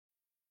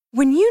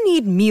When you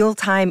need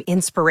mealtime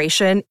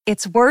inspiration,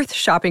 it's worth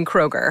shopping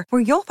Kroger,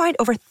 where you'll find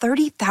over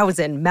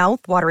 30,000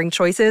 mouth-watering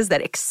choices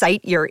that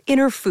excite your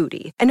inner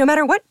foodie. And no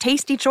matter what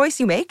tasty choice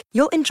you make,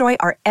 you'll enjoy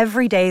our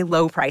everyday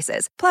low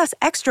prices, plus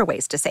extra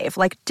ways to save,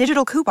 like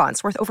digital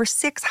coupons worth over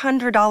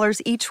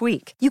 $600 each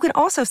week. You can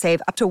also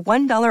save up to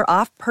 $1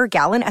 off per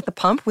gallon at the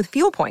pump with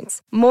fuel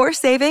points. More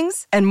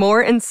savings and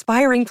more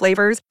inspiring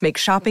flavors make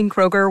shopping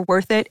Kroger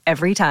worth it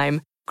every time.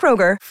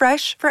 Kroger,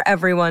 fresh for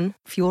everyone.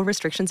 Fuel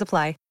restrictions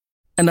apply.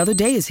 Another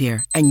day is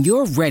here, and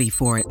you're ready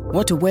for it.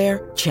 What to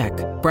wear? Check.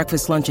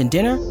 Breakfast, lunch, and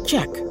dinner?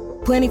 Check.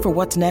 Planning for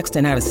what's next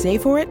and how to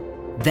save for it?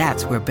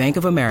 That's where Bank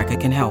of America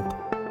can help.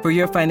 For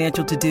your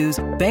financial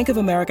to-dos, Bank of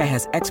America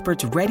has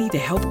experts ready to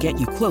help get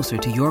you closer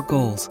to your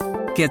goals.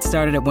 Get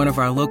started at one of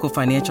our local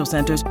financial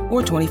centers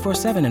or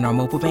 24/7 in our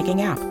mobile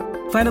banking app.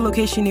 Find a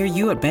location near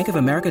you at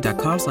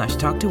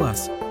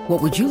bankofamerica.com/talktous.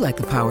 What would you like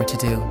the power to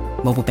do?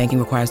 Mobile banking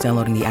requires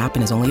downloading the app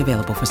and is only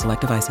available for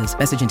select devices.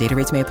 Message and data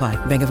rates may apply.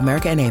 Bank of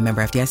America N.A.,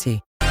 member FDIC.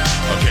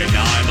 Okay,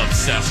 now I'm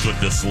obsessed with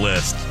this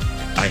list.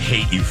 I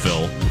hate you,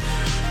 Phil.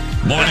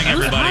 Morning,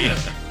 everybody.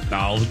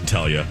 I'll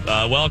tell you.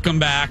 Welcome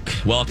back.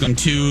 Welcome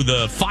to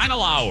the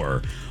final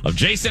hour of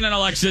Jason and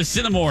Alexis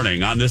in the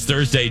morning on this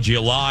Thursday,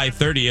 July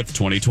 30th,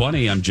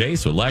 2020. I'm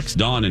Jace with Lex,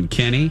 Dawn, and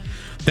Kenny.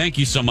 Thank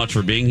you so much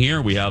for being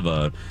here. We have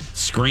a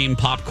Scream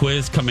pop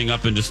quiz coming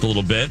up in just a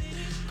little bit.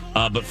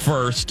 But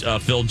first,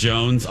 Phil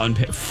Jones,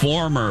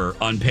 former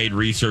unpaid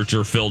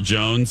researcher Phil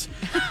Jones,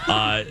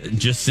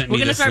 just sent me this list. We're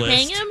going to start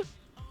paying him?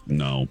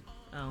 No.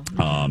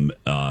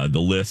 Oh. The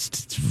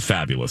list,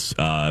 fabulous.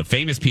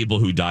 Famous people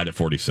who died at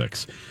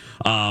 46.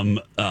 And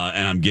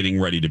I'm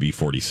getting ready to be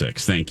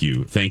 46. Thank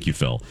you. Thank you,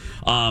 Phil.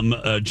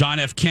 John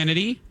F.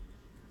 Kennedy,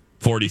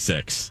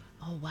 46.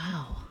 Oh,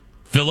 wow.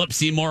 Philip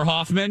Seymour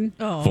Hoffman,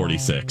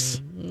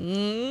 46.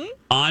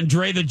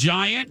 Andre the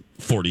Giant,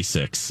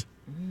 46.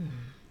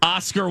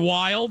 Oscar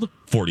Wilde,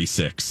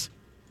 46.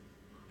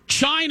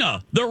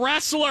 China, the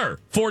wrestler,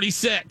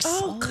 46.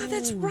 Oh, God,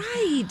 that's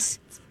right.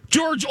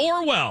 George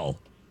Orwell,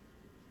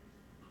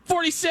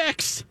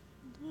 46.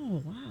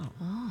 Oh, wow.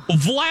 Oh.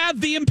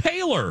 Vlad the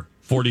Impaler,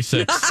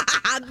 46.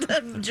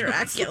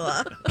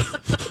 Dracula.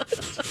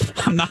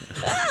 I'm not.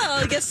 Oh,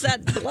 I guess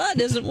that blood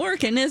isn't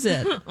working, is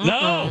it?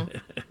 No.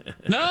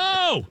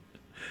 No.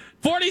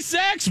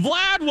 46.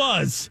 Vlad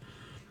was.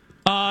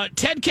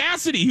 Ted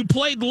Cassidy, who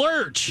played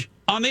Lurch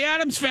on The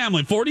Addams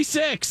Family,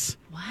 46.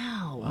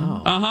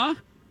 Wow. Uh-huh.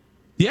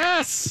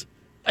 Yes.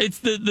 It's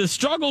the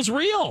struggle's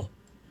real.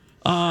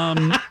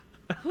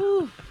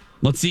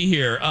 Let's see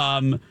here.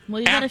 Well,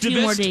 you got a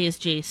few more days,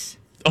 Jace.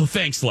 Oh,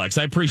 thanks, Lex.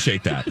 I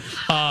appreciate that.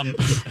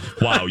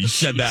 Wow, you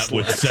said that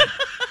with...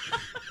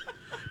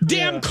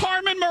 Damn,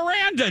 Carmen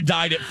Miranda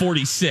died at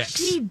 46.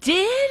 She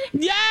did?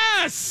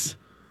 Yes!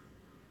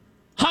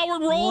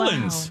 Howard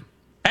Rollins. Wow.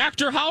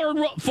 Actor Howard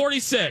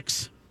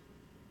 46.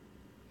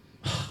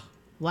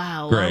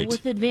 Wow. Great.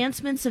 With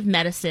advancements of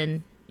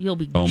medicine, you'll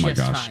be oh just my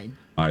gosh. fine.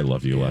 I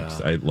love you,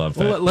 Lex. I love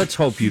that. Well, let's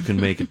hope you can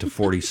make it to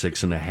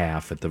 46 and a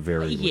half at the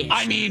very least.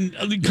 I mean,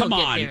 come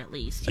on. Get there at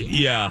least.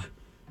 Yeah.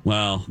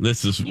 Well,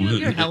 this is...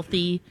 You're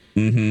healthy.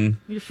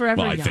 Mm-hmm. You're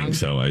forever young. I think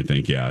so. I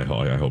think, yeah,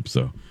 I hope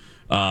so.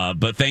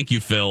 But thank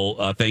you,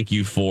 Phil. Thank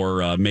you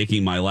for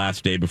making my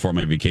last day before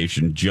my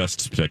vacation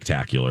just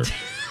spectacular.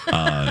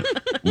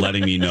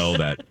 Letting me know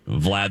that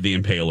Vlad the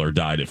Impaler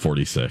died at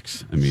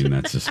 46. I mean,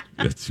 that's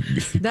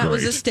that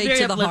was a stake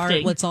to the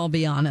heart. Let's all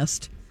be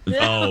honest.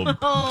 Oh,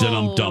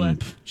 dum-dum.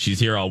 She's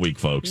here all week,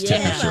 folks. Yeah.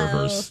 Tip your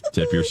servers.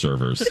 Tip your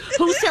servers.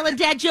 Who's telling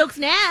dad jokes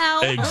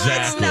now? Exactly.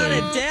 It's not a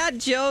dad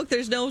joke.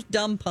 There's no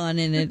dumb pun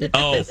in it.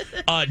 Oh,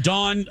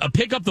 Dawn,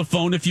 pick up the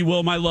phone, if you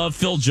will, my love.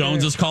 Phil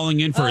Jones is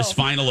calling in for his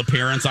final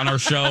appearance on our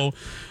show.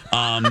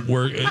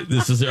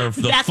 This is the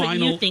That's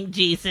final. what you think,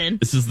 Jason.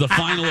 This is the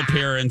final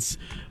appearance.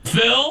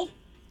 Phil?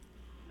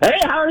 Hey,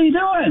 how are you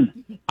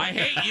doing? I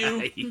hate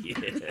you.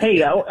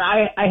 Hey,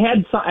 I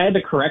had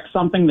to correct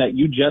something that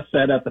you just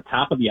said at the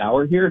top of the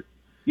hour here.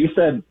 You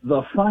said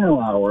the final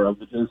hour of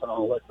the Jason and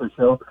Alexa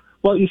show.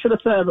 Well, you should have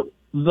said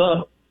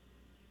the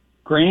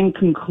grand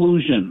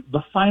conclusion,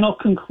 the final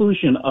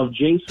conclusion of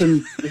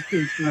Jason. This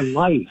is your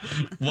life.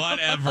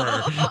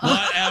 Whatever.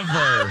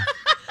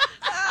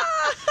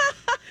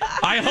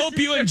 I hope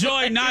you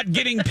enjoy not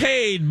getting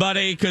paid,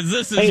 buddy, because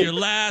this is your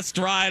last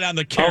ride on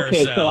the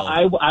carousel. Okay, so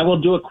I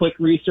will do a quick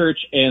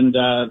research and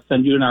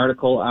send you an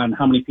article on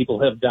how many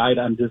people have died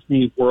on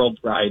Disney World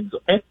rides,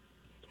 okay?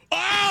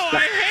 Oh,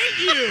 I hate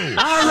you!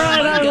 All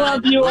right, I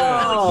love you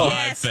all.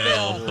 Bye,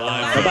 Phil.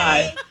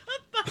 Bye-bye.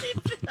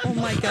 Oh,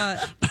 my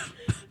God.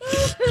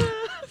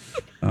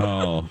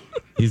 Oh,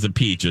 he's a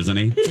peach, isn't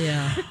he?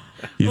 Yeah.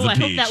 He's a I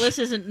peach. hope that list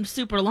isn't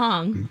super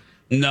long.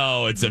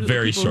 No, it's a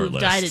very short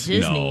list. Died at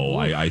Disney. No,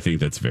 I think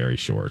that's very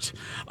short.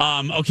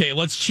 Okay,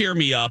 let's cheer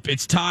me up.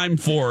 It's time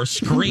for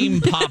Scream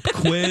Pop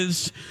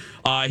Quiz.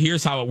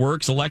 Here's how it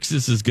works.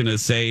 Alexis is going to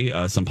say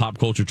some pop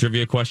culture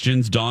trivia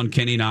questions. Dawn,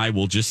 Kenny, and I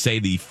will just say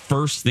the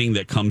first thing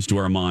that comes to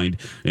our mind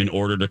in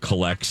order to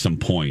collect some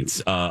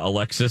points.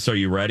 Alexis, are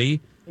you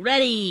ready?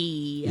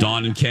 Ready.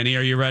 Dawn and Kenny,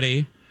 are you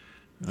ready?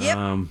 Yep.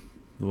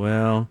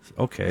 Well,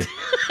 okay.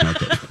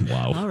 Okay.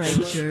 Wow. All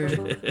right, sure.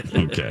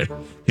 Okay.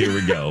 Here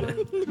we go.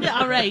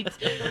 All right.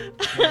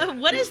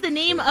 What is the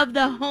name of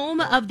the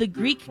home of the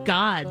Greek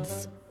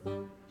gods?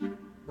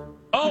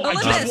 Oh,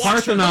 Olympus.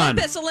 Parthenon.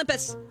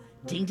 Olympus.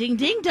 Ding, ding,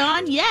 ding,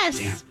 Don. Yes.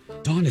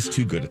 Damn. Dawn is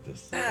too good at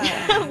this.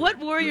 What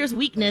warrior's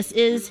weakness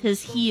is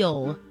his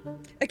heel?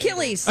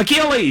 Achilles.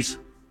 Achilles.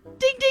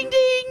 Ding, ding,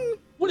 ding.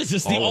 What is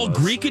this? The All of all us.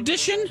 Greek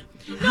edition?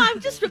 No, I'm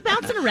just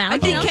bouncing around. I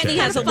think okay. Kenny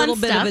has a Fun little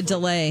bit of a stuff.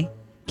 delay.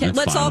 That's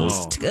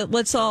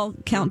Let's all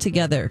count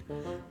together.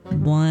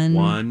 1,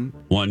 1,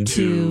 1,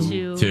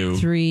 2, 2,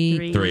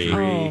 3. Three.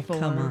 Oh, Come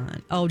 4.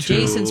 on. Oh, 2,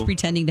 Jason's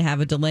pretending to have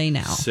a delay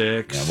now.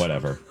 6. Yeah,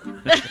 whatever.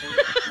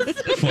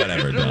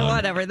 Whatever, Dawn.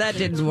 Whatever, that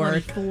didn't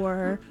work.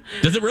 4.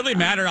 Does it really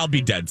matter? I'll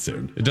be dead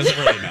soon. It doesn't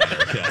really matter.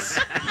 Yes.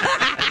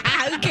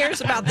 Who cares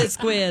about this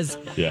quiz?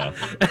 Yeah.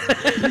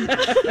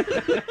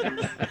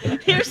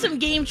 Here's some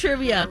game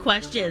trivia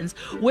questions.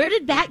 Where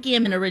did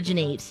backgammon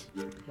originate?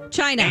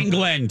 China.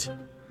 England.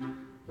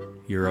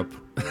 Europe.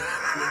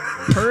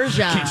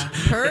 Persia.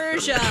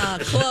 Persia.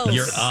 Close.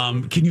 You're,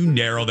 can you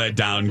narrow that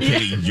down,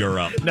 Kenny?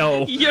 Europe.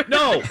 No.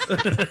 No.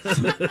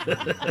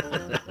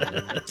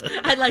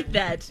 I like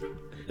that.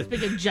 It's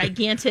like a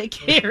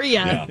gigantic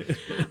area. Yeah.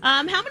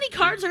 How many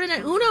cards are in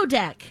an Uno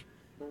deck?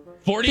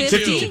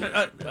 42.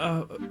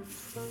 50.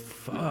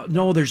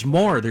 No, there's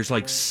more. There's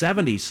like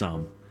 70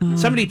 some.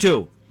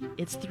 72.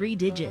 It's 3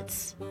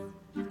 digits.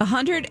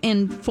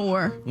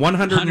 104.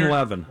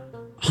 111.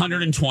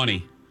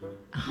 120.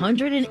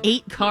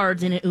 108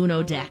 cards in an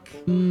Uno deck.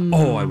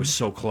 Oh, I was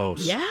so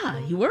close. Yeah,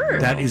 you were.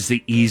 That is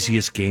the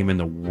easiest game in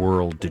the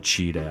world to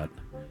cheat at. I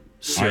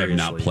Seriously.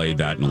 have not played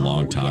that in a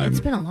long Yeah, time. it's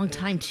been a long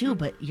time too,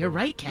 but you're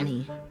right,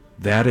 Kenny.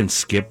 That and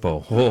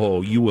Skippo.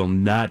 Oh, you will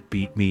not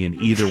beat me in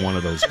either one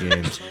of those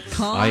games.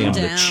 Calm I am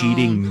down. the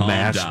cheating Calm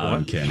master.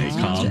 down, Kenny.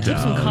 Calm Keep some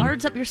down.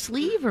 cards up your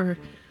sleeve, or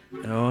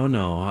Oh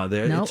no,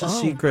 No? it's a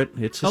Oh. secret.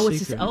 It's a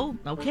it's secret.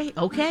 just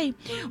okay.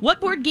 What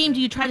board game do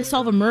you try to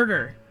solve a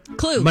murder?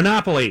 Clue.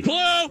 Monopoly.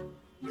 Clue.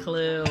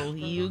 Clue.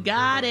 You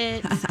got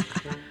it.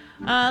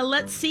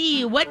 Let's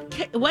see.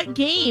 What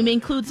game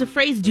includes the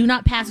phrase "Do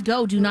not pass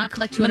go"? Do not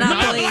collect your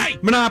Monopoly. Monopoly.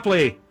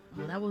 Monopoly.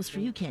 Oh, that was for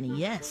you, Kenny.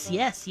 Yes.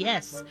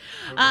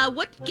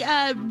 What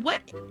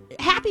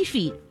Happy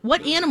Feet?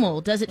 What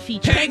animal does it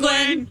feature?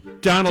 Penguin.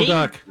 Donald Ding.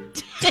 Duck.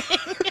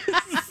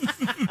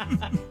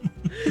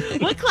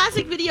 What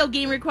classic video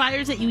game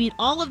requires that you eat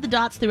all of the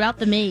dots throughout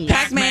the maze?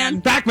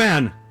 Pac-Man.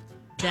 Pac-Man.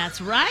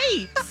 That's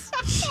right.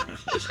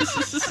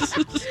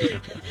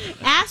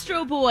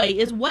 Astro Boy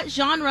is what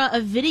genre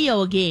of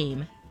video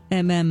game?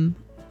 MMORG.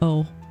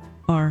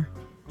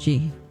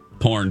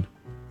 Porn.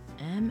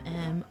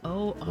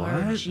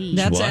 MMORG.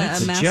 That's What? a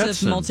The massive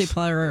Jetsons.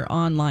 multiplayer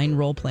online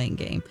role-playing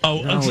game.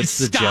 Oh, No, just it's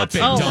the stop it,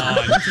 Jetsons.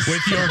 Dawn,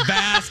 with your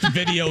vast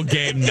video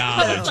game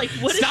knowledge. Like,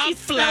 what is Stop she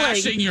spelling?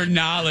 flashing your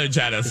knowledge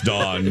at us,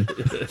 Dawn.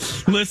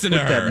 Listen to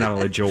Put that her.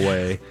 knowledge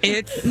away.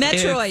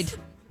 Metroid.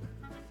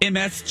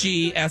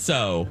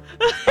 MSGSO.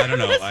 I don't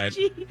know.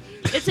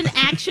 It's an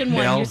action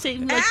one. L. You're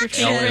saying like your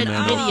Action. favorite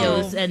Oh.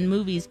 videos and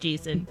movies,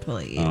 Jason.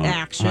 Play Oh,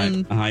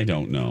 action. I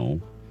don't know.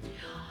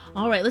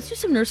 All right, let's do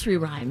some nursery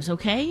rhymes,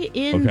 okay?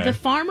 In Okay. The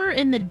Farmer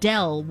in the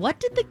Dell, what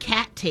did the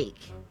cat take?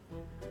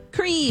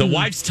 Cream. The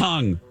wife's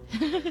tongue.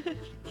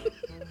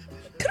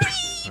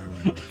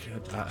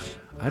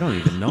 I don't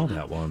even know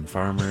that one.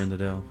 Farmer in the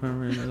Dell.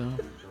 Farmer in the Dell.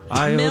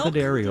 Io Milk? the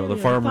Dario. The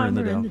farmer in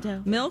the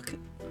Dell. Milk.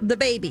 The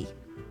baby.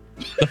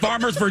 The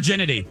farmer's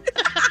virginity.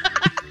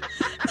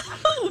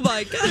 Oh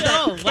my God.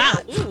 Oh, wow.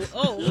 Ooh.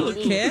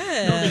 Okay.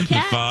 No, the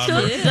cat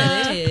Farmer. took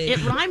Yeah.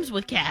 It rhymes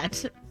with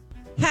cat.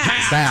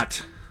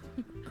 Bat.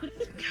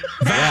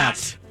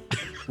 Rat.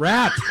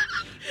 Rat.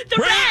 The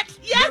rat!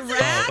 Yes! The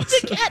rat?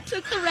 The cat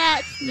took the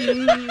rat.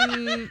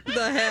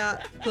 The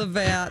hat. The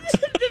vat.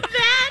 The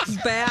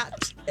vat!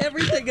 Bat.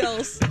 Everything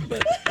else.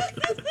 But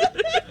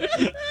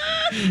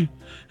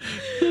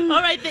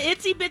All right, the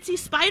itsy bitsy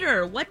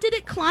spider. What did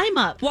it climb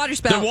up? water The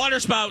spout. water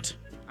spout.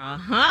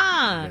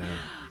 Uh-huh.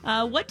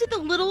 What did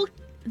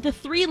the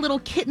 3 little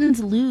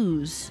kittens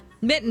lose?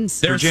 Mittens.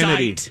 Their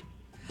Virginity. sight.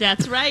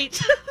 That's right.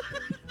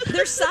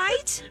 Their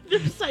sight.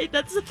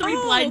 That's the 3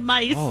 blind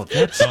mice. Oh,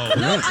 that's Oh.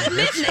 No, grim.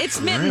 mitten. It's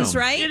mittens,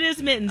 right? It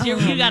is mittens. Oh,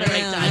 You got it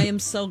right, man, Don. I am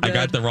so good. I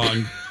got the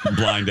wrong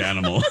blind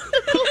animal.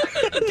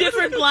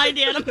 Different blind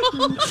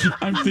animal.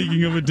 I'm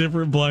thinking of a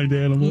different blind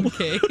animal.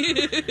 Okay.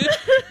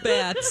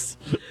 Bats.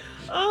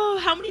 Oh,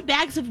 how many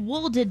bags of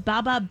wool did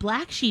Baba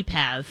Black Sheep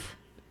have?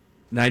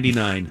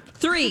 99.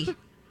 3.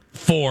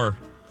 4.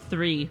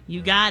 3.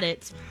 You got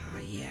it. Oh,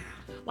 yeah.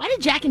 Why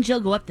did Jack and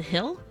Jill go up the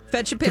hill?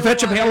 Fetch a To pail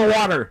fetch a of water. pail of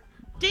water.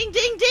 Ding,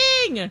 ding,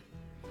 ding.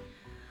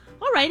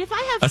 All right, if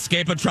I have...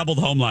 Escape a troubled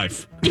home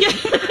life.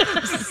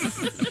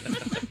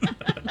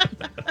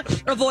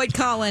 Avoid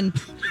Colin.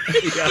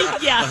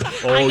 Yeah.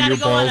 Oh, I gotta you're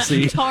go on a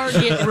ballsy.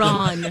 Target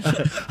run.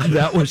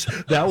 That was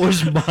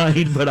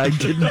mine, but I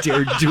didn't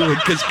dare do it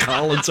because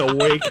Colin's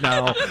awake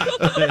now.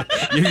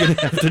 You're going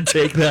to have to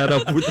take that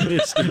up with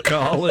Mr.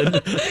 Colin.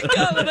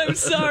 Colin, I'm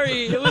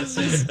sorry. It was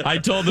just... I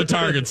told the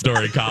Target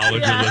story,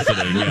 Colin, if you're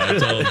listening. Yeah, I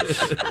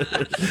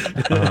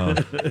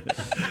told.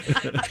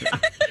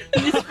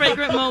 This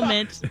fragrant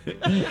moment.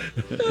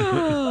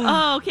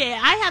 Oh, okay.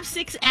 I have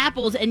 6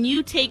 apples and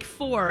you take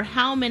 4.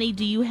 How many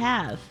do you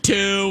have?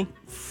 2.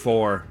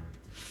 4.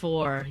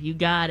 4. You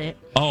got it.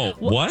 Oh,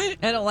 what?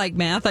 I don't like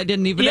math. I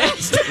didn't even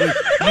ask.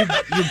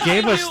 You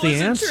gave us the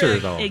answer,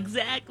 though.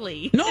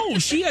 Exactly. No,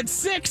 she had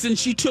 6 and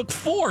she took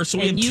 4, so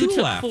we And had you 2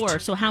 took left. 4.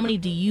 So how many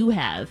do you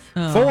have?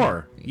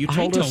 4. You I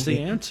told us don't-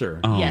 the answer.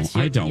 Oh, Yes,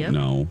 I you- don't yep.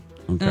 know.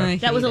 Okay.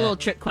 That was a little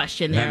trick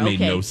question there. That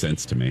made okay. no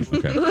sense to me.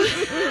 Okay.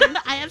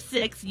 I have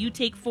 6. You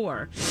take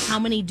 4. How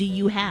many do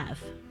you have?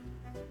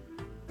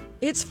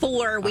 It's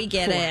 4. We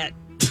get it.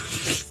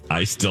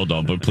 I still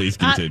don't, but please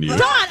continue.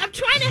 Don, I'm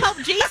trying to help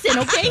Jason,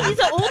 okay? He's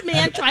an old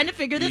man trying to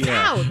figure this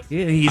out.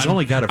 Yeah, he's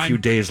only got a few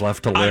days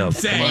left to I'm live.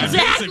 saying, Come on.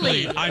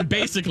 Exactly. I'm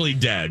basically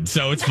dead,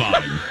 so it's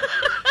fine.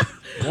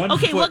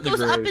 Okay, what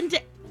goes up and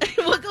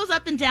what goes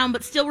up and down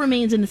but still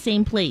remains in the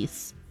same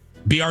place?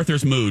 B.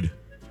 Arthur's mood.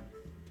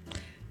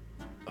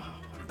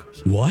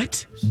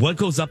 What? What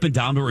goes up and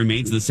down but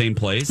remains in the same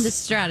place? The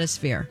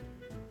stratosphere.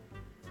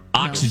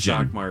 Oxygen.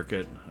 Stock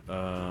market.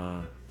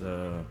 Yeah.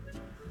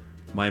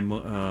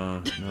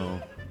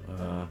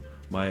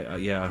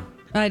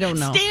 I don't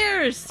know.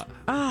 Stairs.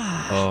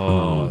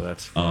 Oh,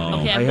 that's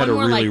funny. Okay, I I have had a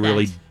one more really, like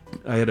really, that.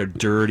 I had a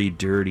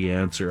dirty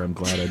answer. I'm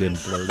glad I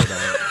didn't blurt it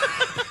out.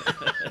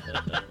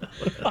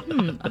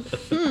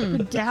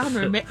 Down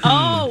remain.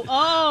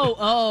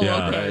 Oh.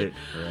 Yeah. Okay.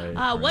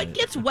 Right. What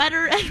gets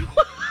wetter and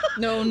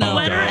No.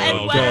 wetter and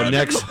okay. wetter? Go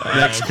next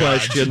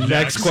question.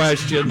 Next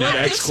question.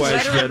 Next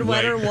question.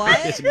 Wetter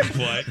what?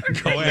 What?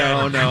 Go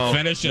ahead. No.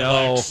 Finish it,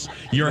 No. Lex.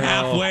 You're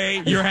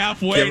halfway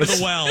to the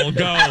well.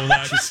 Go,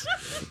 Lex.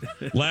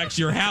 Lex,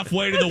 you're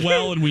halfway to the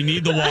well and we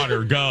need the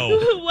water. Go.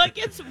 What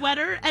gets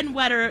wetter and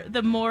wetter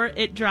the more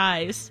it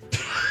dries?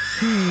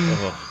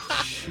 Oh,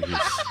 jeez.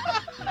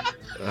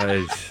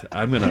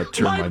 I'm gonna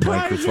turn my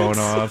microphone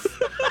off.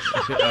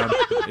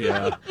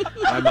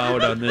 I'm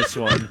out on this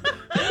one.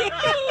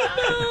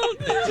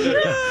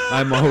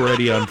 I'm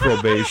already on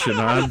probation.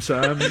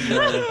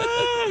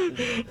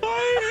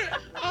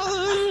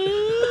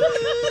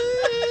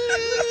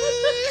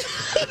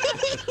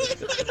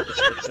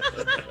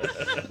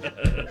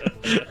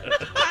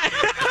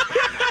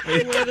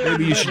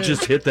 Maybe you should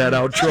just hit that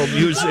outro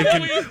music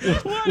and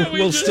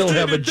we'll still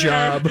have a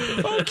job.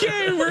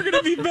 Okay, we're going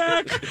to be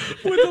back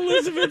with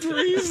Elizabeth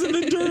Reese and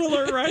the Dirt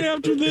Alert right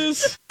after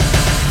this.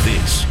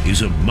 This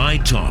is a My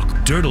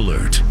Talk Dirt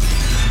Alert.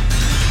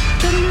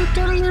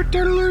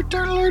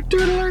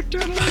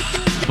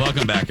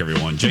 Welcome back,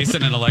 everyone.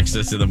 Jason and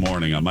Alexis in the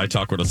morning on My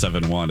Talk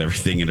 107.1,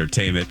 Everything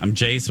Entertainment. I'm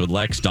Jace with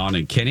Lex, Dawn,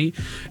 and Kenny.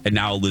 And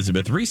now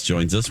Elizabeth Reese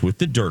joins us with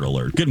the Dirt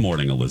Alert. Good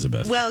morning,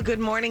 Elizabeth. Well, good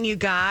morning, you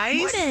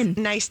guys. Morning.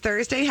 Nice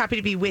Thursday. Happy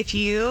to be with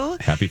you.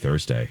 Happy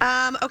Thursday.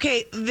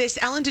 Okay, this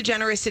Ellen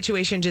DeGeneres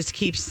situation just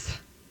keeps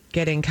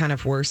getting kind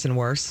of worse and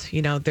worse.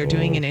 You know, they're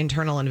doing an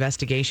internal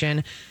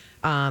investigation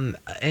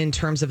in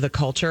terms of the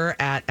culture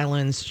at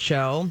Ellen's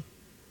show.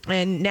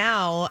 And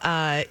now,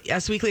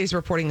 Us Weekly is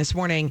reporting this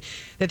morning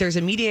that there's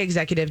a media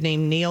executive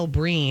named Neil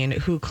Breen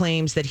who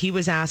claims that he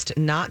was asked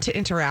not to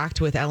interact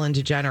with Ellen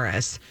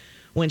DeGeneres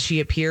when she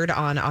appeared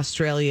on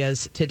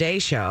Australia's Today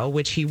Show,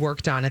 which he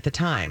worked on at the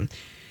time.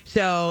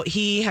 So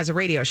he has a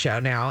radio show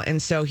now,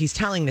 and so he's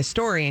telling this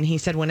story. And he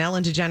said, when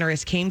Ellen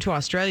DeGeneres came to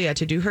Australia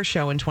to do her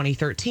show in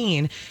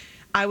 2013,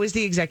 I was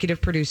the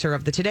executive producer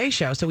of the Today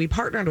Show. So we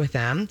partnered with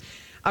them.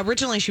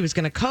 Originally, she was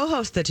going to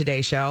co-host the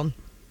Today Show.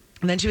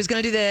 And then she was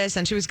going to do this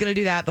and she was going to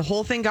do that. The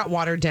whole thing got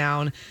watered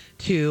down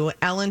to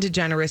Ellen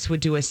DeGeneres would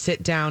do a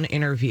sit-down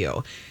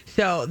interview.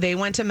 So they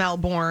went to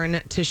Melbourne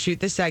to shoot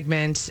the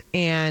segment.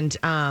 And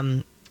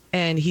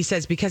he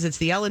says because it's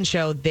the Ellen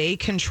show, they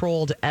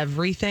controlled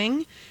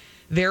everything.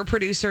 Their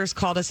producers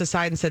called us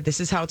aside and said,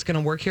 this is how it's going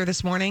to work here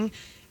this morning.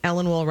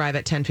 Ellen will arrive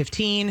at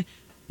 10:15.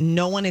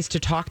 No one is to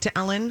talk to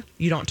Ellen.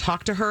 You don't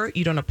talk to her.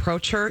 You don't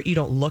approach her. You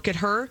don't look at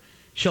her.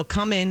 She'll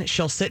come in.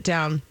 She'll sit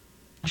down.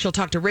 She'll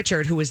talk to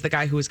Richard, who was the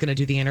guy who was going to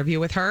do the interview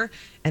with her,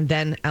 and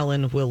then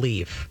Ellen will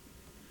leave.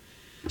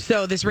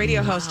 So this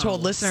radio host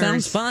told listeners...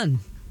 Sounds fun.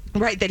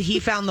 Right, that he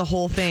found the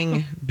whole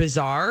thing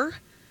bizarre,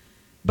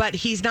 but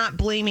he's not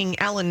blaming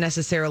Ellen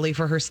necessarily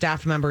for her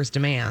staff members'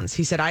 demands.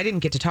 He said, I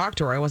didn't get to talk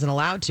to her. I wasn't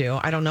allowed to.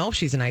 I don't know if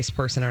she's a nice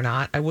person or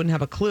not. I wouldn't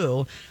have a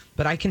clue,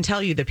 but I can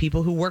tell you the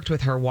people who worked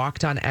with her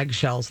walked on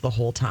eggshells the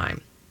whole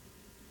time.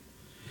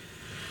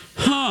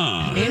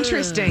 Huh.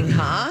 Interesting,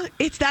 huh?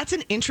 That's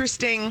an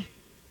interesting...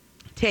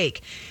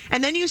 take.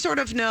 And then you sort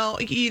of know,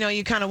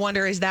 you kind of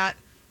wonder, is that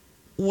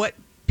what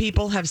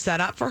people have set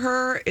up for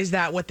her? Is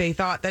that what they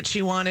thought that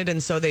she wanted?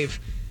 And so they've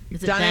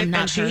done it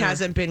and she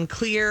hasn't been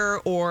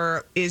clear?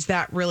 Or is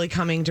that really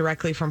coming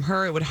directly from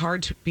her? It would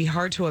be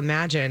hard to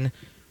imagine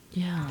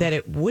that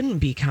it wouldn't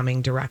be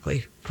coming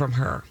directly from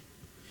her.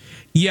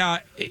 Yeah,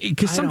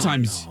 because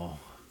sometimes...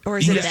 Or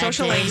is it a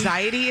social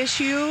anxiety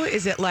issue?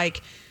 Is it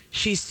like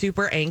she's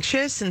super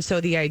anxious, and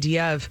so the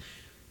idea of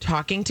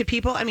talking to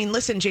people... I mean,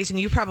 listen, Jason,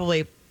 you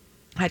probably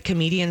had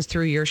comedians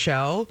through your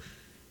show.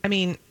 I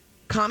mean,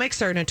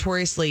 comics are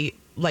notoriously,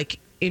 like,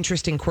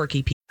 interesting,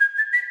 quirky people.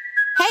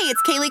 Hey,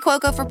 it's Kaylee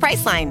Cuoco for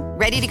Priceline.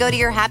 Ready to go to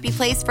your happy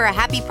place for a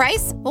happy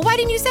price? Well, why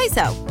didn't you say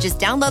so? Just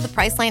download the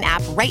Priceline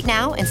app right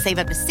now and save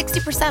up to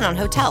 60% on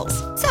hotels.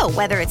 So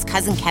whether it's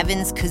Cousin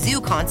Kevin's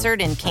Kazoo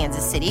Concert in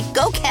Kansas City,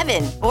 go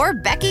Kevin, or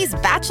Becky's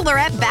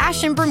Bachelorette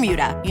Bash in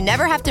Bermuda, you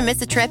never have to miss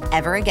a trip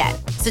ever again.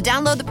 So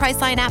download the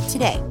Priceline app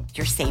today.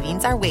 Your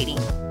savings are waiting.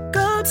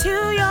 Go to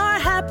your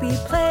happy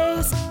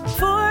place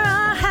for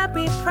a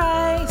happy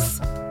price.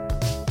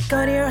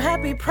 Go to your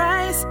happy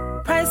price,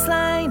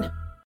 Priceline.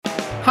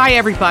 Hi,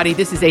 everybody.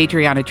 This is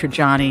Adriana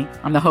Trajani.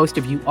 I'm the host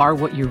of You Are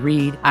What You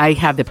Read. I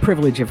have the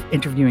privilege of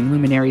interviewing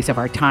luminaries of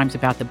our times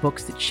about the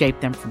books that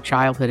shaped them from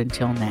childhood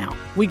until now.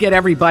 We get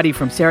everybody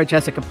from Sarah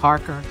Jessica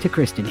Parker to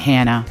Kristen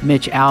Hanna,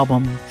 Mitch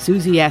Albom,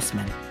 Susie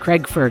Essman,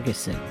 Craig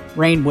Ferguson,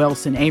 Rainn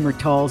Wilson, Amor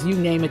Tolls, you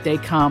name it, they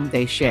come,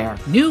 they share.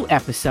 New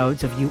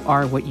episodes of You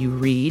Are What You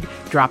Read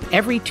drop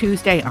every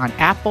Tuesday on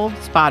Apple,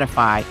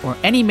 Spotify, or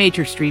any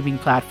major streaming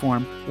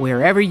platform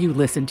wherever you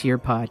listen to your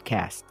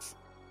podcasts.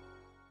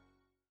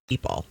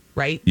 People,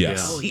 right?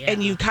 Yes. Oh, yeah.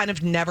 And you kind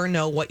of never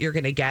know what you're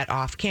going to get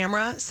off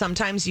camera.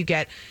 Sometimes you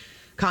get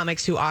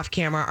comics who off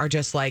camera are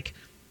just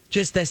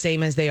the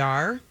same as they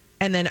are.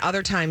 And then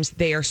other times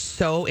they are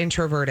so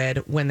introverted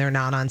when they're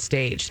not on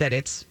stage that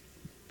it's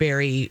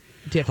very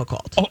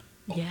difficult. Oh,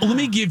 yeah. Let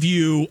me give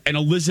you, and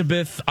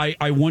Elizabeth,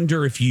 I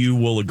wonder if you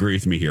will agree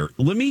with me here.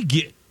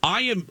 I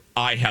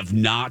am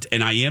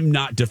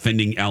not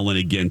defending Ellen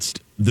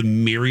against the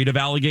myriad of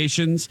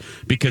allegations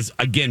because,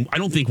 again, I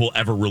don't think we'll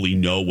ever really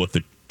know what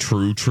the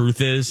true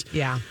truth is.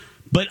 Yeah.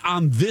 But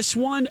on this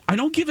one, I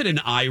don't give it an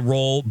eye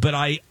roll, but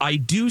I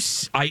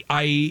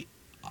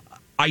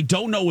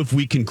don't know if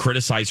we can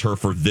criticize her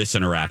for this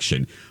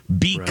interaction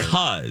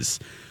because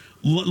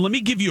let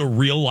me give you a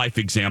real life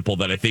example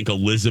that I think,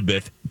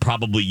 Elizabeth,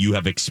 probably you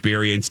have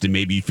experienced and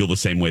maybe you feel the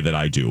same way that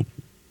I do.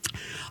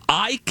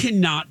 I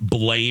cannot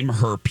blame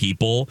her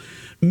people,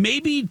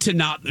 maybe to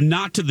not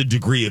to the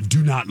degree of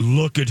do not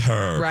look at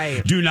her.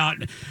 Right. Do not.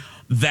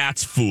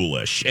 That's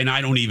foolish. And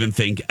I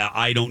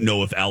don't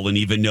know if Ellen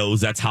even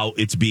knows that's how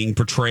it's being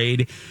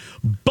portrayed.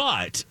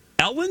 But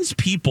Ellen's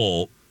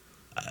people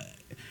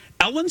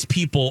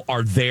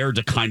are there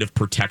to kind of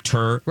protect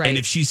her. Right. And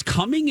if she's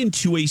coming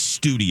into a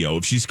studio,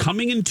 if she's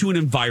coming into an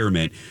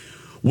environment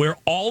where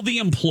all the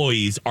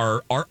employees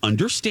are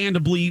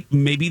understandably,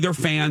 maybe they're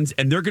fans,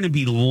 and they're going to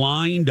be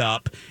lined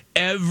up.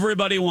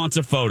 Everybody wants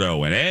a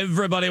photo, and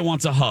everybody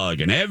wants a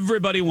hug, and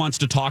everybody wants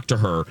to talk to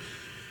her.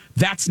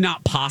 That's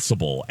not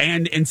possible.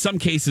 And in some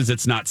cases,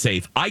 it's not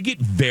safe. I get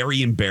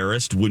very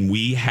embarrassed when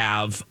we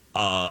have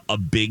a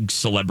big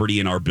celebrity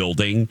in our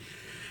building,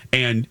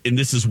 and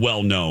this is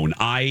well known.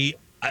 I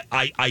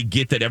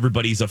get that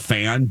everybody's a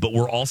fan, but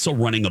we're also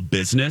running a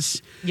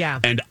business. Yeah.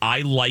 And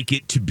I like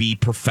it to be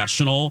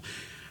professional.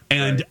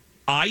 And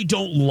I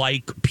don't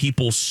like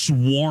people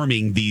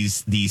swarming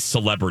these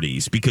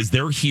celebrities because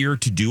they're here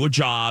to do a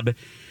job,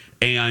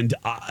 and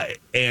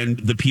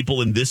the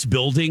people in this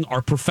building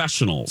are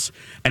professionals.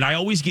 And I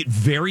always get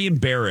very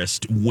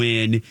embarrassed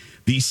when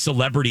these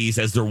celebrities,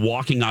 as they're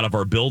walking out of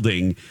our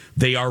building,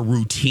 they are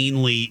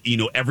routinely,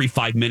 every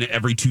 5 minutes,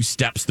 every 2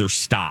 steps, they're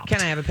stopped.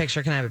 Can I have a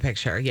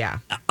picture? Yeah.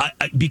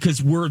 Because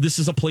this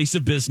is a place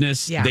of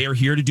business. Yeah. They are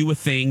here to do a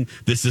thing.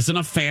 This isn't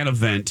a fan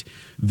event.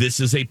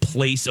 This is a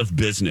place of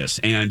business.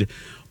 And,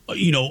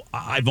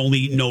 I've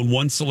only known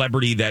one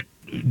celebrity that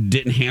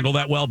didn't handle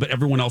that well, but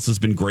everyone else has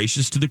been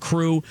gracious to the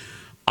crew.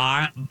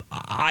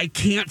 I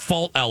can't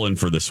fault Ellen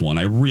for this one.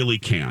 I really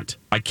can't.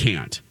 I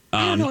can't.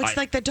 I don't know. It's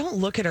like the don't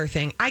look at her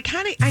thing. I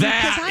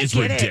is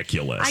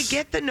ridiculous. I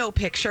get the no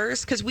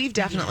pictures because we've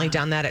definitely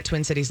done that at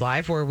Twin Cities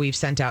Live where we've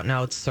sent out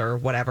notes or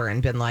whatever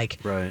and been like,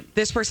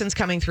 this person's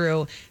coming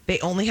through. They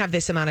only have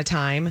this amount of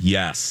time.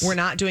 Yes. We're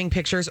not doing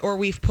pictures, or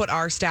we've put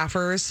our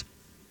staffers.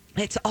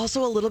 It's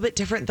also a little bit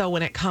different, though,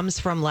 when it comes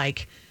from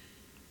like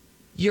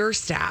your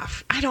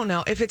staff. I don't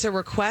know if it's a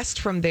request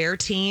from their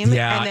team.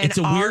 Yeah, and then it's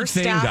a our weird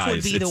thing, staff guys.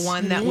 would be the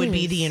one that would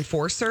be the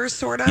enforcers,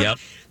 sort of. Yep.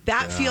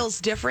 That feels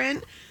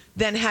different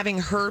than having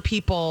her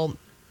people.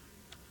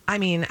 I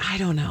mean, I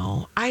don't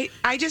know. I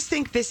just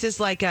think this is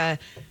like a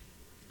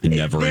we're going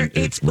to hear more and more of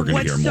these stories.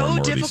 What's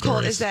so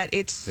difficult is that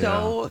it's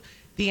so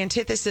the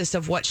antithesis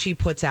of what she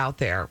puts out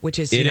there, which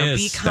is,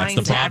 be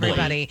kind to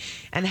everybody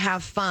and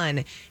have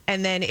fun.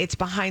 And then it's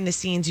behind the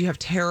scenes. You have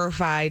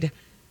terrified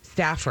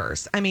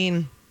staffers. I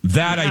mean,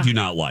 that I do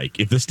not like.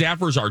 If the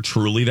staffers are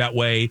truly that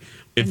way,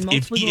 if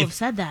people have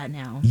said that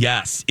now.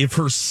 Yes.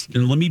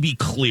 And let me be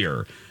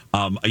clear.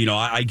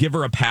 I give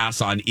her a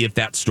pass on if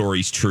that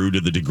story's true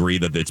to the degree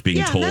that it's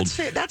being told.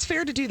 That's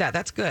fair to do that.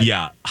 That's good.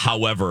 Yeah.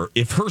 However,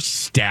 if her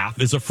staff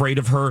is afraid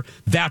of her,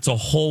 that's a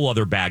whole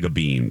other bag of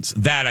beans.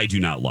 That I do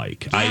not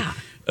like. Yeah.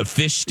 a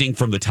fish stink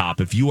from the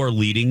top. If you are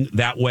leading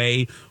that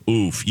way,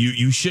 oof,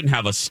 you shouldn't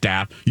have a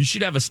staff. You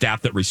should have a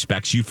staff that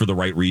respects you for the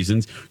right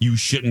reasons. You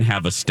shouldn't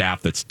have a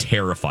staff that's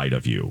terrified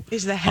of you.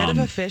 Is the head of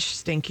a fish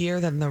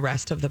stinkier than the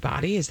rest of the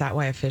body? Is that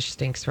why a fish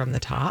stinks from the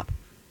top?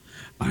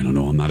 I don't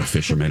know. I'm not a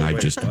fisherman. I've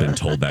just been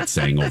told that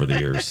saying over the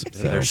years.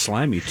 So. They're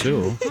slimy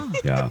too.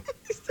 Yeah.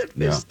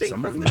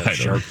 Some of them have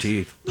sharp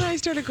teeth. I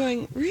started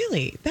going,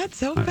 really? That's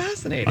so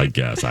fascinating. I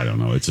guess. I don't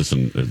know. It's just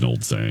an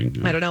old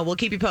saying. I don't know. We'll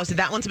keep you posted.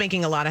 That one's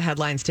making a lot of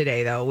headlines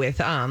today, though, with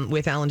Ellen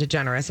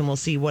DeGeneres, and we'll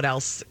see what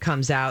else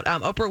comes out.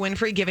 Oprah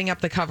Winfrey giving up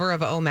the cover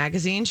of O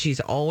magazine. She's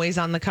always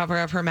on the cover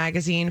of her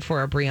magazine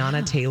for a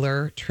Breonna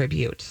Taylor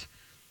tribute.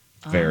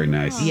 Very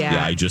nice.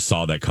 Yeah, I just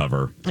saw that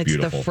cover. It's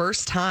beautiful. The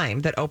first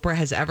time that Oprah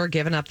has ever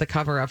given up the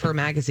cover of her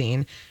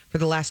magazine. For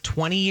the last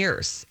 20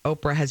 years,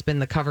 Oprah has been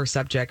the cover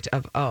subject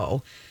of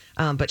O.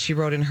 But she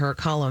wrote in her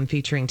column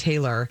featuring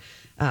Taylor,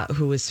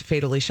 who was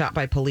fatally shot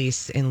by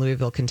police in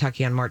Louisville,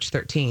 Kentucky on March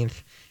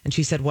 13th. And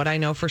she said, "What I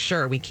know for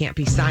sure, we can't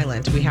be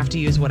silent. We have to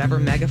use whatever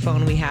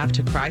megaphone we have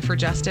to cry for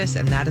justice.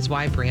 And that is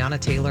why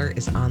Breonna Taylor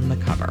is on the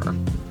cover."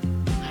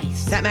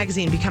 Nice. That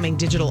magazine becoming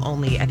digital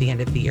only at the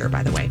end of the year,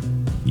 by the way.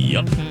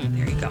 Yep.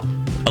 There you go.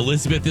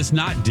 Elizabeth is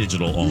not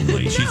digital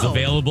only. She's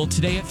available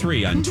today at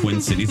 3 on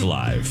Twin Cities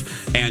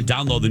Live. And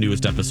download the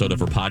newest episode of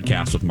her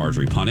podcast with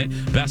Marjorie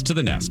Punnett, Best to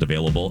the Nest,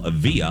 available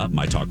via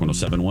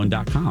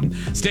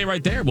mytalk1071.com. Stay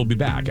right there. We'll be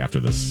back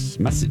after this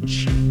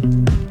message.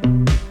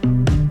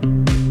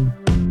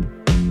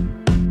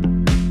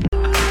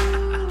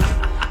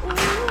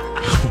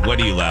 What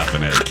are you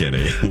laughing at,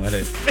 Kitty?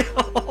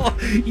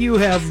 You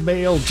have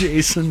mail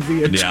Jason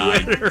via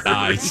Twitter.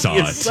 I saw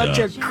He's such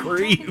a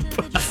creep.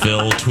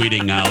 Phil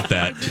tweeting out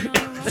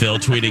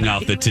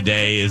that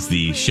today is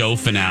the show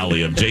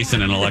finale of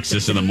Jason and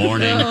Alexis in the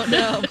morning. Oh,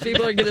 no.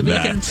 People are going to be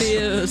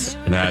confused.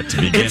 That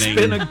beginning. It's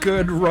been a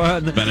good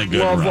run. Love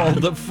run. all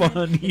the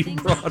fun you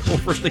brought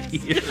over the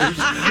years.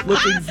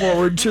 Looking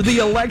forward to the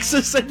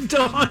Alexis and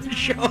Dawn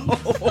show.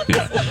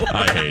 Yeah,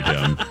 I hate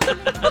him.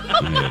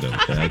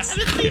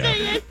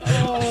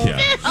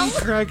 He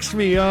cracks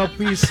me up.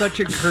 He's such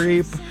a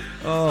creep.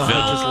 Oh, I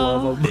just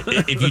love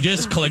him. If you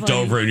just clicked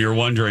over and you're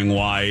wondering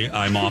why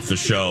I'm off the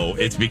show,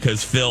 it's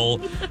because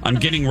Phil, I'm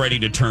getting ready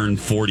to turn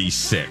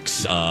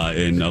 46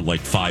 in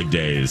like 5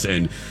 days.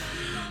 And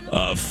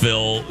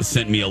Phil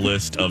sent me a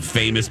list of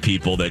famous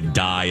people that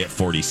die at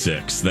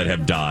 46 that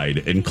have died,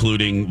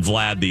 including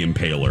Vlad the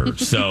Impaler.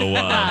 So,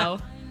 wow.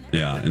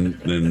 Yeah, and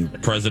then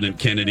President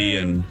Kennedy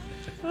and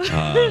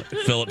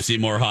Philip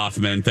Seymour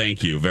Hoffman,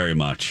 thank you very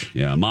much.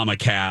 Yeah, Mama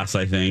Cass,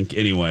 I think.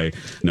 Anyway,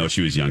 no,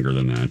 she was younger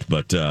than that.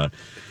 But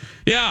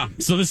yeah,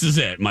 so this is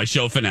it, my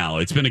show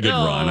finale. It's been a good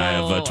run. I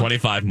have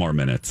 25 more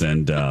minutes,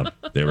 and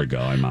there we go.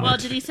 I'm out. Well,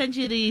 did he send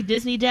you the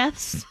Disney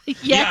deaths?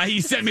 Yeah, he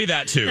sent me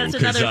that too. That's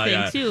another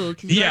thing too,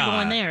 because you're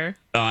going there.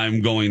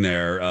 I'm going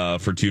there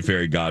for Two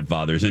Fairy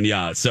Godfathers, and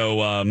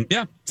so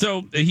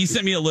he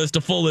sent me a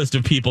full list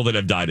of people that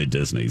have died at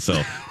Disney. So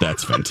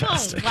that's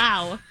fantastic. Oh,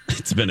 wow,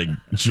 it's been a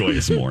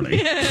joyous morning.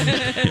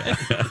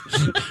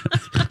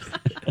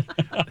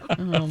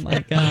 Oh my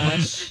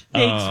gosh!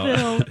 Thanks,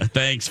 Phil.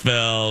 Thanks,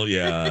 Phil.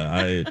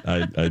 Yeah,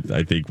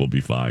 I think we'll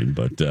be fine.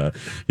 But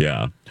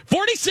yeah,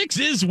 46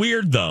 is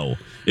weird, though,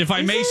 if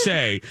I may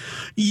say.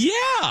 Yeah,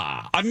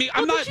 I mean,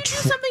 I'm not. Did you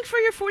do something for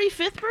your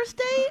 45th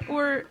birthday,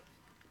 or?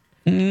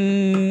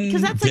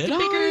 Because that's like a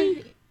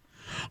bigger.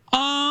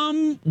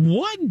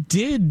 What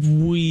did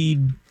we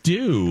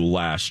do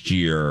last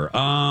year?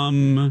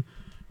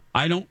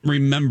 I don't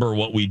remember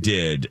what we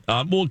did.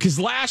 Well, because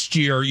last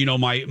year,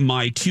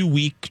 my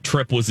 2-week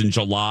trip was in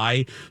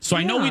July, so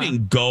I know we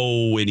didn't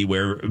go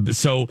anywhere.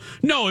 So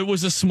no, it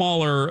was a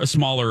smaller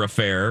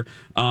affair.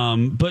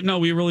 But no,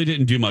 we really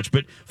didn't do much.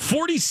 But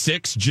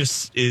 46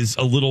 just is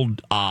a little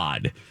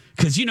odd.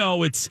 Because,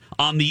 it's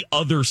on the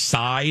other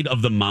side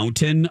of the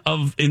mountain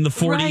in the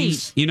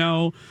 40s,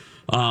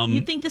 right.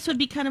 You'd think this would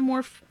be kind of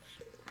more,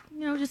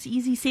 just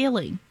easy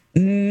sailing.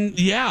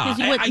 Yeah.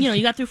 Because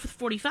you got through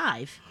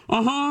 45.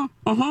 I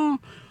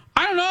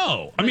don't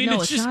know. I mean,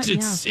 no,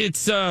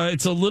 it's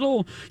a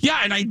little,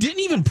 and I didn't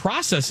even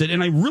process it.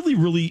 And I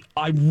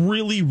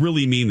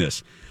really mean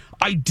this.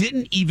 I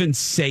didn't even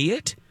say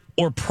it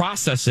or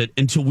process it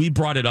until we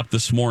brought it up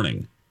this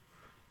morning.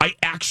 I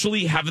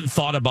actually haven't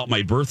thought about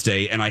my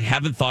birthday, and I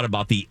haven't thought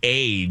about the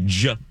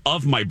age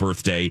of my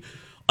birthday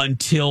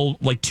until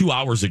like 2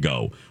 hours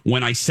ago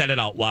when I said it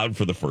out loud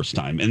for the first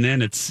time. And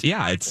then it's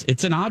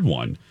an odd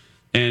one.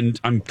 And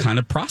I'm kind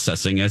of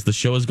processing as the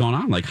show has gone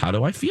on. Like, how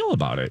do I feel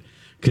about it?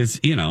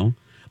 Because,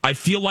 I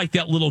feel like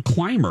that little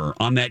climber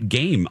on that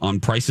game on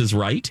Price is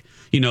Right.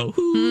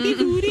 Hooty,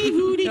 hooty,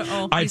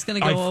 hooty. He's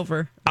going to go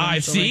over. I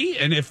see.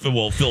 And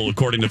Phil,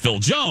 according to Phil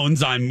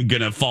Jones, I'm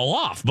going to fall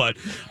off. But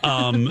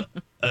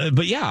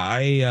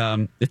yeah,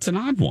 it's an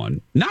odd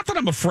one. Not that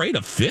I'm afraid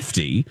of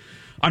 50.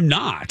 I'm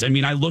not. I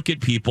mean, I look at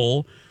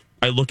people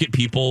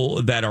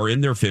that are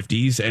in their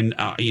 50s and,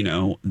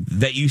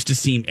 that used to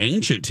seem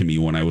ancient to me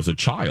when I was a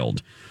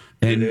child.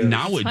 And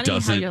now it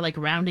doesn't. How you're like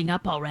rounding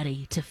up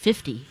already to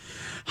 50.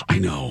 I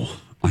know.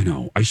 I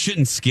know. I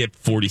shouldn't skip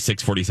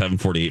 46, 47,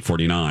 48,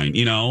 49.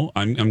 You know,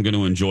 I'm going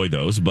to enjoy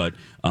those, but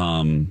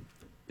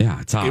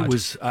it's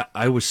odd.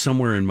 I was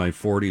somewhere in my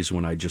 40s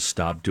when I just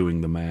stopped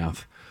doing the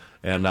math.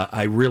 And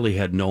I really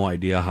had no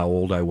idea how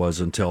old I was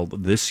until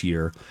this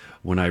year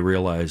when I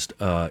realized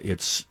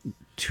it's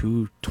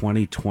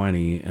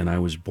 2020 and I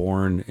was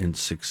born in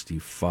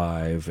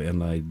 65,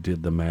 and I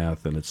did the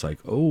math and it's like,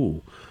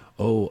 oh.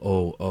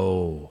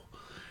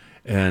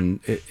 And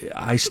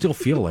I still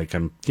feel like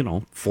I'm,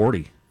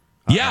 40.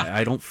 Yeah.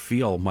 I don't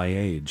feel my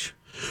age.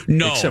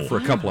 No. Except for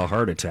a couple of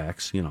heart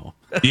attacks, Yeah.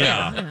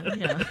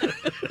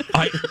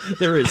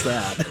 There is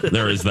that.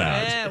 There is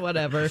that. Yeah,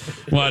 whatever.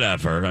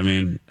 I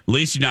mean, at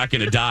least you're not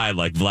going to die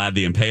like Vlad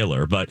the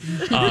Impaler, but...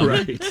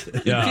 right.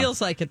 Yeah. It feels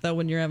like it, though,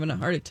 when you're having a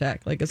heart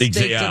attack, like a stake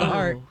to the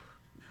heart.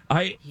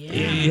 I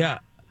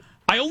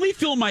only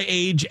feel my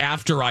age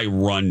after I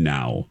run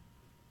now.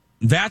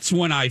 That's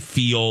when I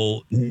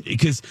feel...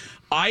 Because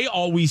I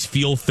always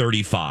feel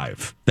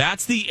 35.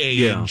 That's the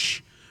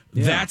age... Yeah.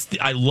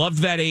 I loved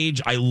that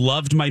age. I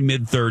loved my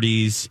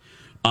mid-30s.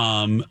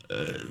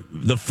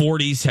 The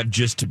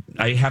 40s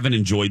I haven't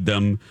enjoyed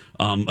them.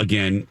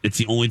 Again, it's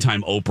the only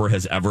time Oprah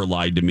has ever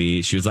lied to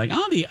me. She was like,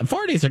 "Oh, the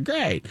 40s are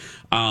great."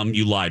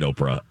 You lied,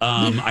 Oprah.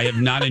 I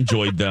have not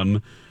enjoyed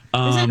them.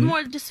 Is it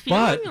more just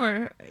feeling,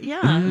 or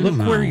look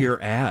where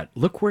you're at.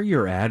 Look where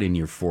you're at in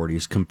your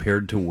 40s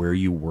compared to where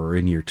you were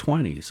in your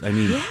 20s. I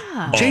mean,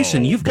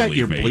 Jason, you've got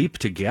your bleep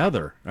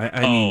together.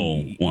 I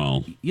mean,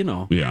 well,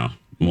 yeah.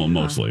 Well,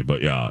 mostly,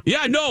 but yeah.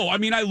 Yeah, no, I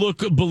mean, I look,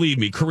 believe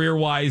me,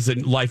 career-wise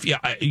and life,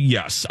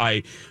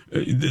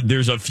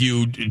 there's a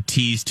few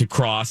T's to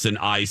cross and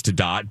I's to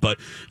dot, but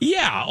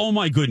yeah, oh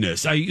my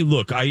goodness.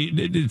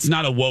 It's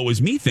not a woe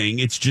is me thing.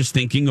 It's just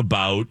thinking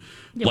about,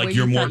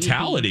 your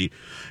mortality.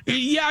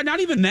 Yeah, not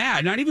even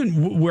that. Not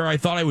even where I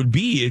thought I would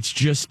be. It's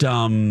just,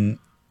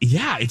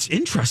 it's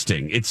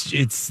interesting.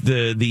 It's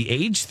the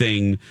age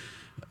thing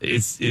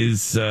just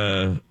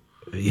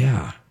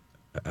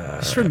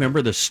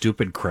remember the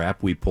stupid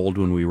crap we pulled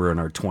when we were in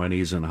our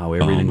 20s and how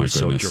everything was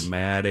so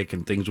dramatic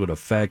and things would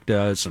affect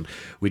us and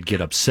we'd get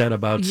upset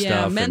about stuff.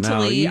 Yeah,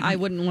 mentally, I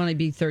wouldn't want to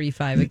be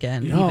 35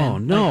 again.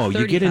 No,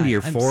 you get into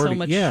your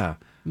 40s. You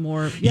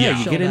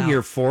get into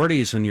your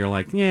 40s and you're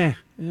like,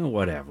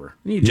 whatever.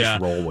 You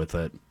just roll with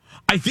it.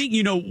 I think,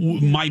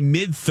 my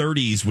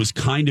mid-30s was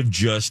kind of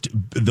just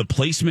the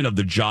placement of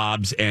the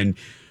jobs, and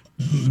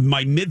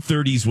my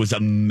mid-30s was a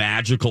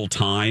magical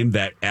time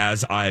that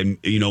as I'm,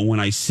 when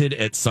I sit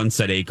at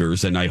Sunset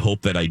Acres, and I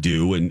hope that I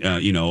do, and,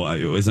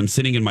 as I'm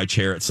sitting in my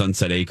chair at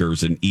Sunset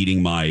Acres and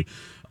eating my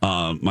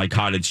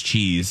cottage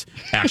cheese.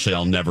 Actually,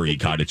 I'll never eat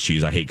cottage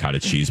cheese. I hate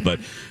cottage cheese,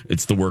 but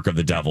it's the work of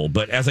the devil.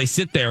 But as I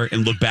sit there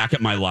and look back at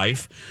my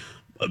life,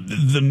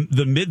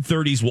 the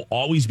mid-30s will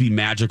always be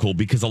magical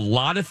because a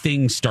lot of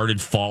things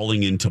started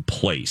falling into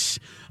place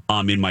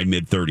in my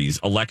mid-30s.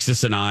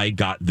 Alexis and I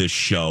got this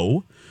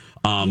show.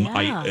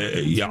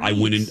 I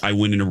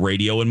went into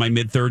radio in my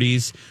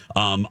mid-30s.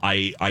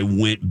 I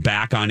went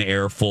back on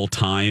air full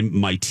time.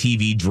 My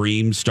TV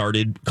dream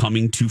started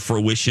coming to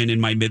fruition in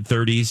my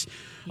mid-30s.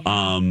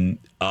 I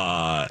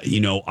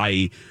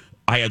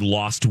had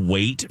lost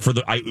weight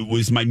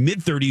my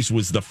mid-30s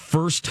was the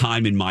first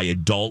time in my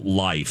adult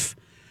life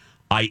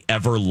I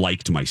ever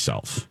liked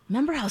myself.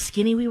 Remember how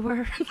skinny we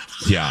were?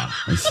 Yeah.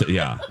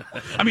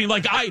 I mean,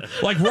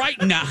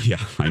 right now. Yeah,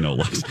 I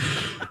know.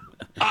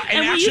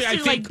 And we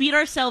used to beat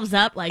ourselves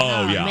up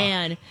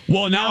man.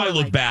 Well, now I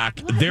look back.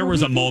 There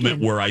was a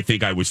moment where I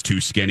think I was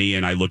too skinny,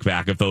 and I look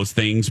back at those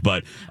things.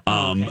 But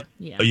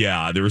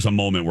there was a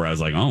moment where I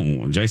was like,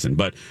 "Oh, Jason."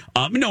 But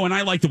no, and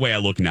I like the way I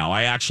look now.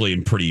 I actually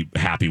am pretty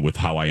happy with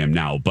how I am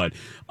now. But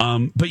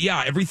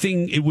yeah,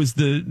 everything. It was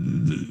the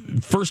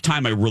first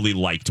time I really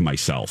liked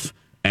myself,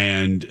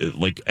 and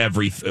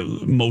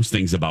most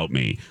things about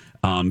me.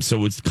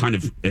 So it's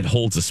it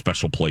holds a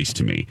special place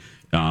to me.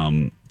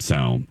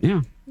 So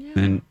yeah.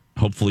 And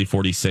hopefully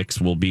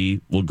 46 will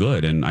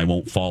good, and I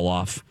won't fall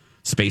off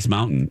Space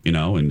Mountain,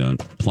 and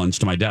plunge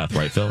to my death,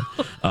 right, Phil?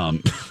 Oh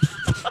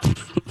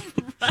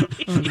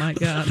my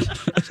God!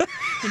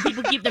 And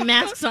people keep their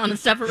masks on and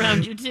stuff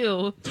around you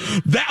too.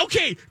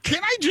 Okay?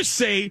 Can I just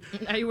say?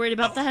 Are you worried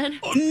about that?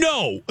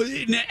 No,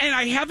 and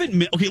I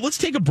haven't. Okay, let's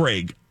take a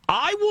break.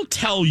 I will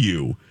tell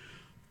you.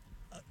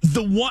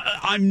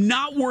 I'm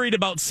not worried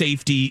about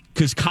safety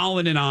because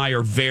Colin and I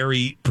are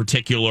very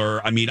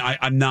particular. I mean,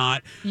 I'm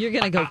not. You're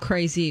going to go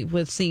crazy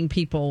with seeing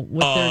people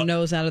with their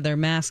nose out of their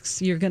masks.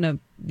 You're going to,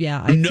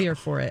 I fear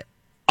for it.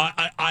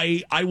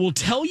 I will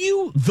tell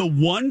you the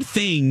one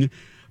thing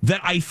that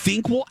I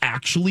think will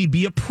actually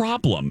be a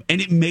problem,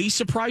 and it may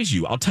surprise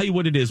you. I'll tell you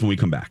what it is when we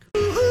come back.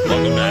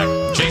 Welcome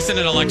back. Jason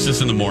and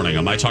Alexis in the morning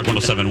on My Talk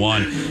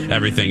 107.1,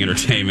 Everything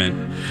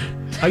Entertainment.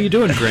 How you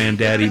doing,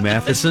 Granddaddy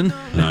Matheson?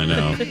 I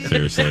know,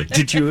 seriously.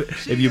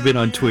 Have you been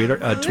on Twitter?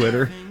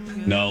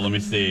 No, let me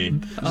see.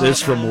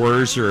 This from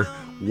Wurzer.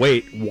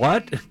 wait,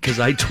 what? Because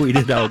I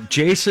tweeted out,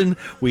 Jason,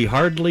 we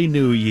hardly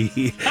knew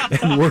ye.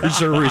 And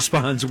Wurzer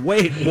responds,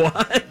 wait,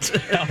 what?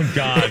 Oh,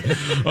 God.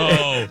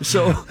 Oh.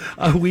 So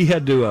we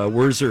had to,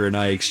 Wurzer and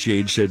I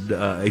exchanged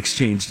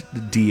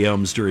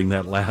DMs during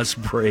that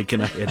last break,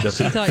 and I had to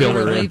fill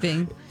her in.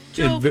 Leaving.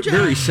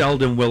 Very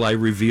seldom will I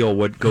reveal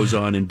what goes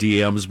on in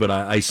DMs, but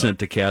I sent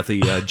to Kathy,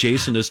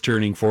 Jason is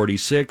turning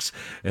 46,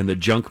 and the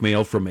junk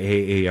mail from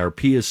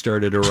AARP has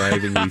started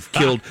arriving.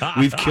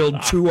 We've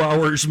killed 2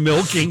 hours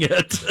milking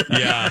it.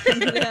 Yeah.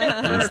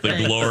 That's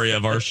the glory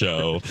of our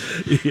show.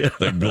 Yeah.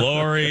 The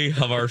glory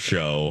of our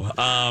show.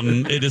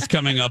 It is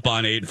coming up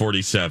on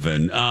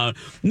 8:47.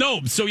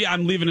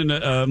 I'm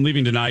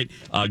leaving tonight,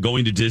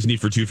 going to Disney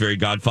for Two Fairy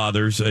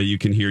Godfathers. You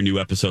can hear new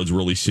episodes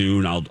really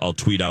soon. I'll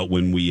tweet out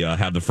when we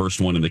have the first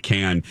one in the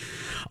can.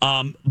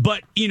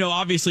 But,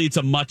 obviously it's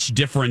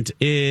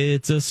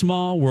it's a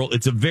small world.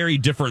 It's a very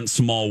different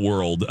small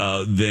world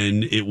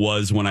than it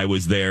was when I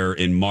was there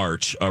in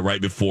March,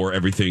 right before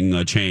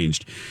everything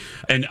changed.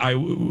 And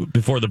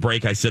before the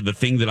break, I said the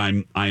thing that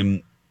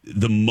I'm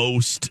the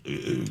most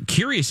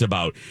curious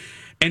about,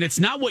 and it's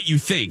not what you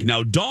think.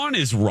 Now, Dawn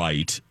is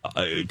right,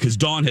 because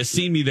Dawn has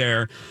seen me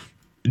there.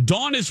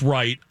 Dawn is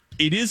right.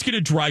 It is going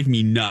to drive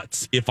me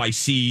nuts if I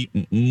see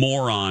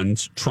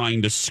morons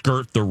trying to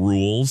skirt the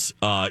rules,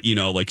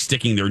 like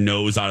sticking their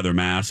nose out of their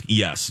mask.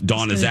 Yes,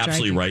 Dawn is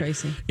absolutely right.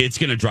 Crazy. It's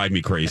going to drive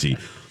me crazy.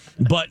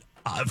 But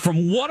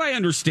from what I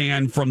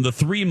understand from the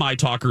 3 My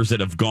Talkers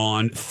that have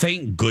gone,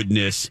 thank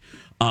goodness,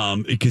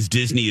 because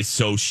Disney is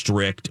so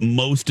strict,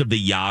 most of the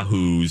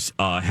yahoos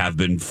have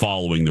been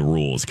following the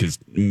rules, because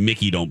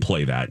Mickey don't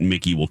play that.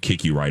 Mickey will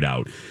kick you right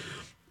out.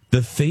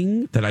 The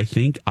thing that I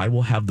think I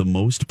will have the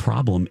most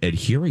problem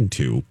adhering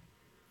to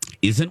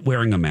isn't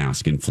wearing a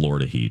mask in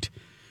Florida heat.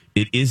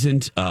 It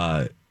isn't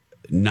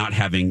not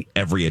having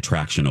every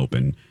attraction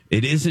open.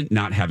 It isn't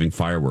not having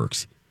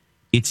fireworks.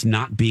 It's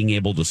not being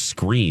able to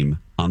scream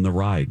on the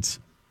rides.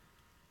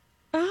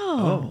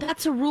 Oh,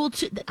 that's a rule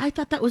too. I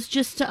thought that was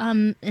just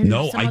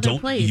No, I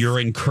don't. Place. You're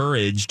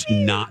encouraged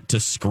not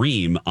to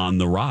scream on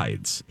the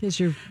rides.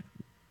 Because you're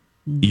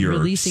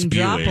releasing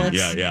spewing.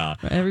 droplets. Yeah.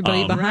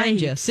 Everybody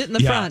behind you. Sit in the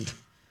front.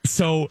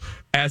 So,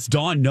 as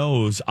Dawn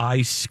knows,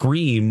 I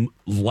scream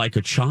like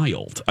a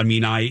child. I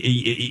mean, I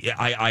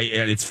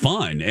and it's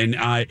fun,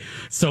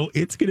 so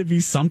it's going to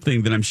be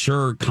something that I'm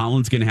sure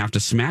Colin's going to have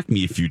to smack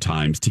me a few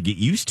times to get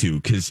used to,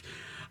 because.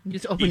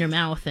 Just open your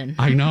mouth and.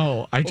 I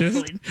know. I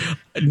just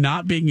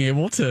not being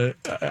able to.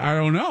 I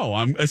don't know.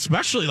 I'm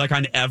especially like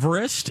on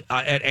Everest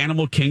at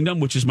Animal Kingdom,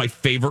 which is my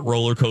favorite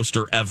roller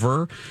coaster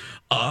ever.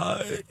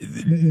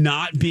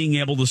 Not being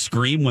able to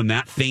scream when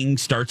that thing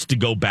starts to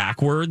go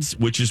backwards,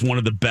 which is one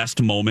of the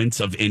best moments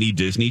of any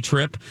Disney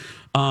trip.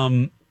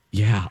 I'm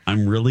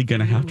really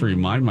going to have to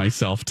remind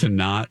myself to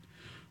not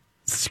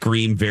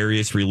scream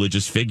various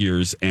religious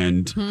figures,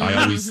 and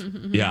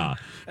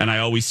I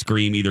always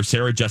scream either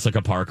Sarah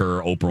Jessica Parker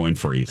or Oprah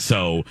Winfrey.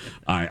 So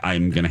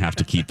I'm going to have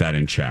to keep that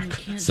in check.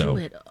 Do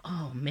it.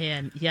 Oh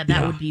man,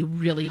 that would be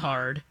really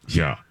hard.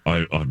 Yeah,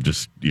 I'm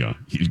just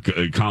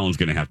Colin's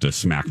going to have to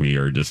smack me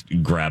or just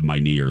grab my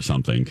knee or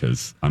something,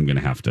 because I'm going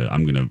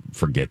to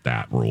forget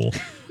that rule.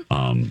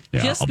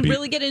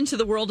 Really get into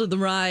the world of the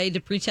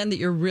ride. Pretend that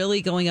you're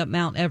really going up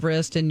Mount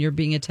Everest and you're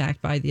being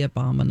attacked by the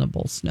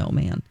abominable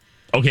snowman.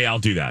 Okay, I'll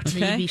do that.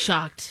 You'd be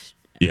shocked.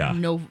 Yeah.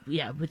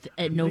 With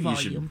no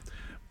volume.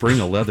 Bring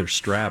a leather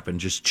strap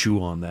and just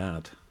chew on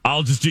that.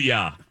 I'll just do.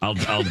 Yeah, I'll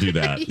do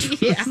that.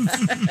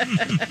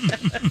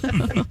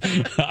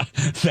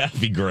 That'd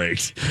be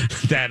great.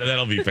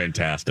 That'll be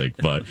fantastic.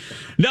 But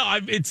no,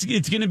 it's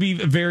going to be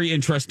a very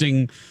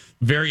interesting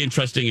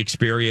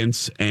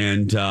experience.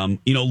 And,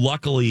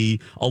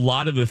 luckily, a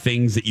lot of the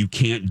things that you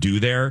can't do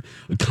there,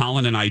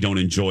 Colin and I don't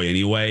enjoy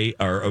anyway,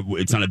 or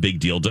it's not a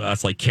big deal to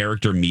us, like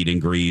character meet and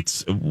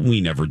greets.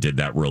 We never did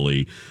that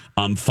really.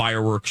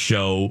 Fireworks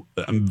show,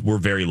 we're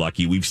very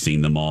lucky. We've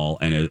seen them all.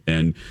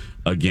 And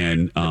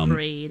again,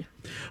 parade.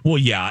 Well,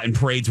 yeah, and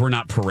parades, we're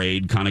not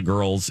parade kind of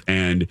girls.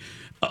 And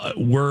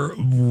we're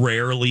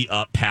rarely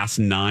up past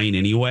 9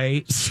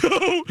 anyway,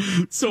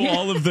 so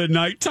all of the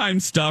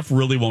nighttime stuff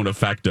really won't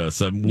affect us.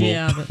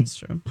 That's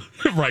true.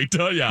 Right?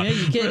 Yeah.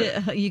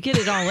 You get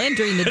it all in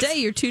during the day.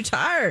 You're too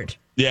tired.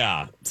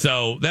 Yeah,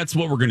 so that's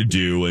what we're going to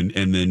do, and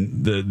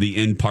then the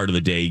end part of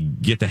the day,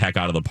 get the heck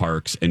out of the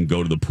parks and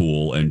go to the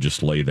pool and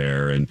just lay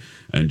there and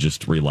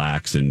just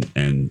relax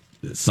and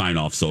sign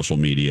off social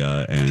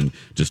media and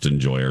just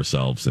enjoy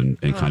ourselves and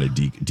kind of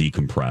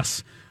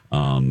decompress.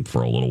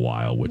 For a little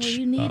while, which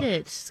you need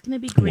it. It's going to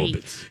be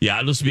great.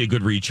 It'll just be a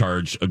good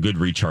recharge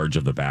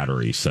of the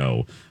battery.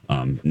 So,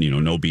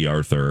 no B.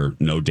 Arthur,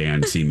 no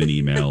Dan Seaman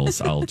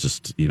emails. I'll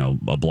just,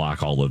 I'll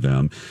block all of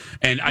them.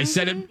 And I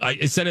said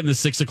it in the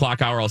 6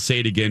 o'clock hour. I'll say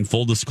it again,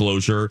 full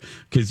disclosure,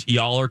 because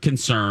y'all are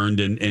concerned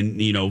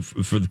and,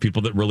 for the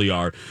people that really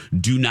are,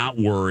 do not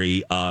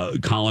worry.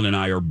 Colin and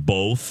I are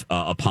both,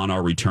 upon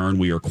our return,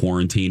 we are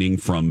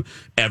quarantining from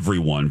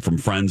everyone, from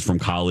friends, from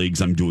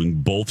colleagues. I'm doing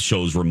both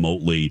shows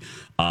remotely.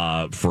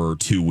 for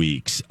 2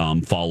 weeks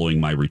following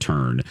my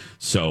return.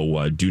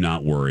 So do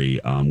not worry.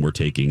 We're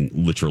taking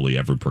literally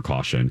every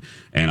precaution.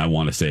 And I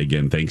want to say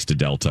again, thanks to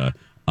Delta.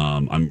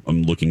 I'm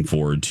looking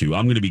forward to.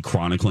 I'm going to be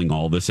chronicling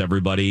all this,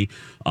 everybody,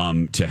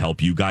 to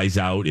help you guys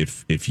out.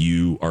 If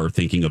you are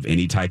thinking of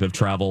any type of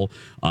travel,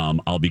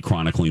 I'll be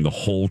chronicling the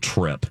whole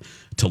trip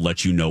to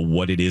let you know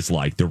what it is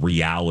like, the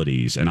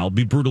realities, and I'll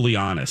be brutally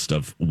honest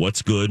of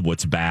what's good,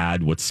 what's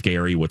bad, what's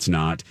scary, what's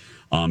not,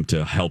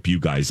 to help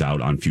you guys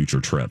out on future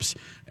trips.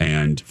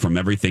 And from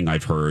everything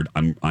I've heard,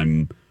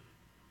 I'm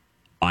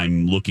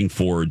looking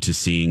forward to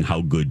seeing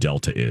how good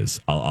Delta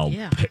is. I'll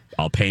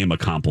pay him a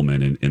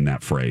compliment in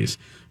that phrase,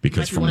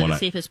 because from one what of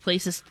the safest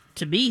places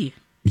to be.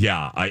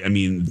 Yeah, I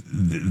mean,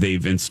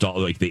 they've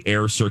installed, like, the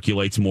air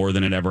circulates more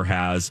than it ever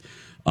has.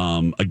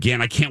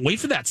 Again, I can't wait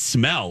for that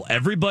smell.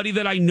 Everybody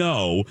that I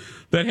know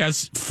that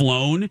has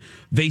flown,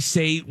 they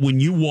say when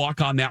you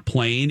walk on that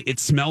plane, it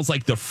smells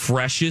like the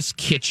freshest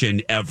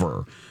kitchen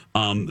ever.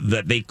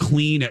 That they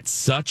clean at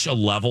such a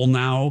level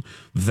now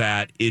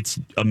that it's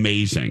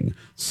amazing.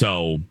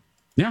 So,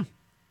 yeah,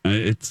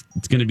 it's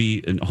going to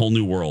be a whole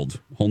new world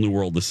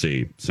to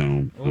see.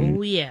 So,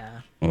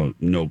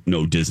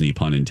 no Disney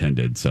pun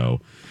intended.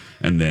 So,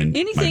 and then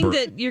anything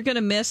that you're going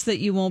to miss that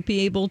you won't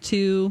be able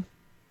to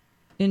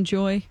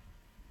enjoy,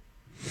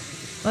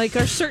 like,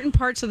 are certain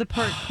parts of the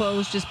park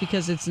closed just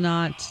because it's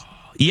not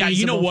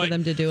you know what, for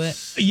them to do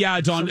it? Yeah,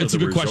 Dawn, it's a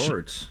good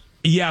question.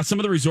 Yeah, some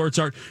of the resorts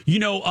are,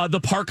 the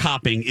park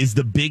hopping is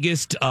the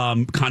biggest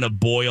kind of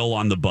boil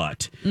on the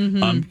butt.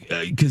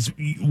 Because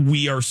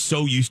we are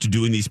so used to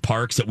doing these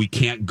parks that we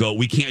can't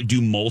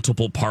do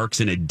multiple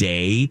parks in a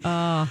day.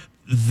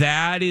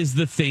 That is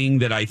the thing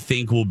that I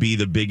think will be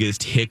the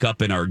biggest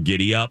hiccup in our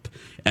giddy up.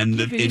 And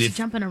You're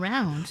jumping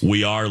around.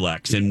 We are,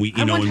 Lex, and we,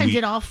 I one time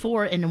did all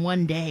 4 in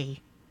one day.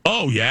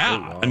 Oh yeah,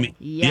 wow. I mean,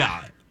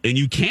 yeah. And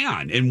you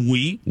can, and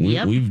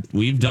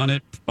we've done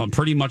it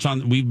pretty much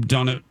we've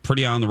done it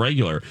pretty on the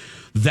regular.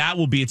 That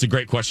will be, it's a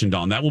great question,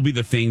 Dawn. That will be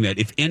the thing that,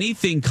 if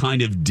anything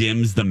kind of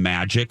dims the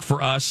magic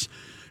for us,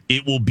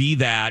 it will be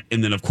that.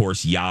 And then, of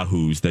course,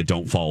 yahoos that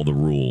don't follow the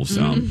rules.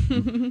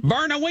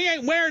 Berna, we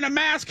ain't wearing a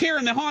mask here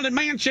in the Haunted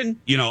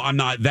Mansion. I'm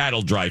not,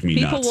 that'll drive me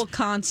nuts. People will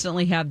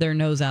constantly have their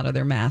nose out of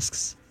their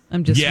masks.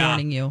 I'm just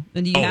warning you.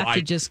 And you have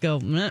to just go,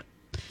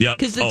 yeah,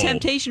 because the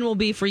temptation will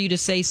be for you to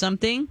say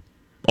something.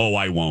 Oh,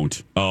 I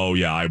won't. Oh,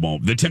 yeah, I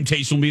won't. The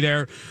temptation will be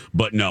there,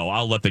 but no,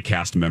 I'll let the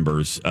cast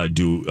members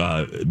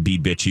be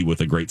bitchy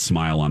with a great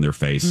smile on their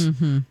face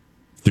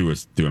through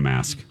a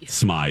mask.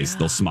 Smize.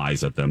 They'll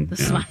smize at them. The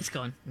smize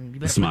going. You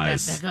better put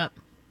that back up.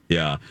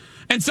 Yeah.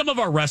 And some of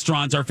our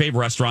restaurants, our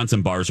favorite restaurants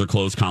and bars are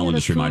closed. Colin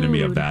just reminded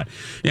me of that.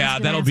 Yeah,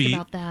 that'll be.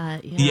 About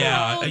that.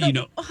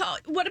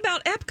 What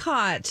about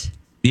Epcot?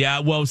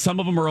 Yeah, well, some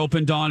of them are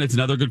open, Dawn. It's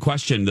another good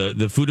question.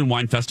 The Food and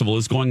Wine Festival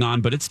is going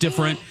on, but it's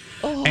different.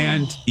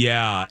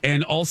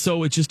 And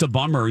also it's just a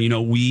bummer.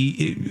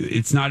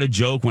 It's not a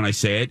joke when I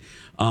say it.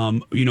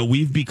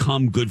 We've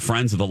become good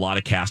friends with a lot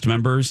of cast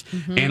members,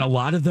 and a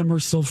lot of them are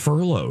still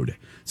furloughed.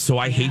 So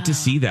I hate to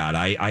see that.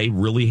 I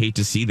really hate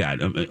to see that.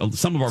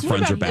 Some of our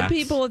friends are back. The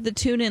people at the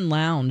Tune In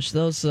Lounge,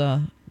 those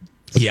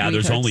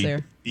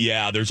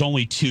there's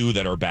only 2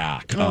 that are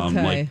back.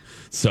 Okay.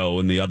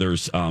 And the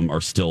others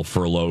are still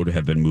furloughed,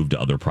 have been moved to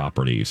other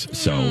properties.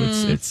 So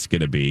it's going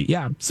to be,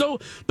 So,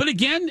 but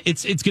again,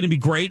 it's going to be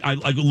great. I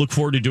look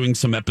forward to doing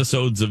some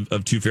episodes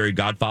of Two Fairy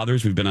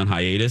Godfathers. We've been on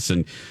hiatus,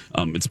 and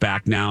it's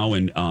back now,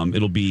 and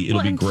it'll be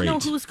great. Do you know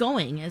who's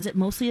going? Is it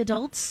mostly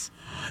adults?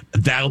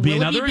 That'll be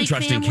another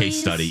interesting case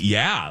study.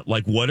 Yeah,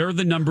 like, what are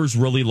the numbers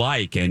really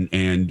like,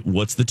 and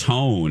what's the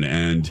tone,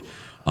 and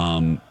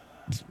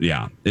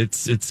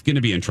it's going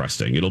to be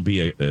interesting. It'll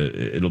be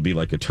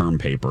like a term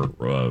paper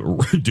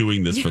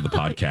doing this for the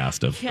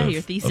podcast of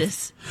your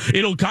thesis.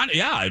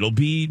 It'll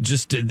be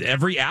just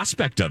every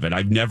aspect of it.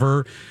 I've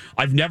never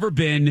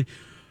been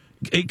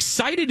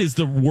excited is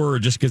the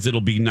word, just because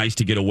it'll be nice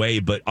to get away,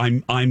 but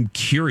I'm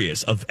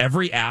curious of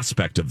every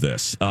aspect of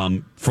this,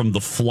 from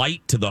the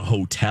flight to the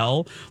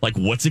hotel. Like,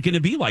 what's it going to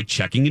be like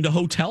checking into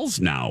hotels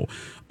now,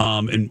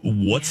 and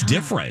what's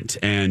different,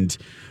 and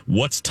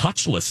what's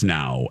touchless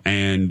now,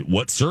 and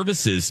what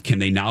services can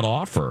they not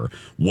offer?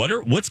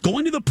 What's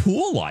going to the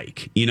pool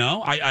like?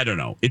 I don't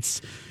know.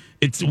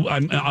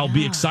 I'll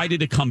be excited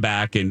to come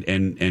back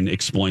and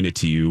explain it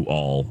to you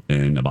all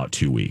in about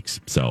 2 weeks.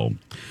 So,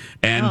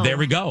 there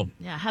we go.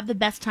 Yeah, have the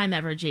best time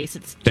ever, Jace.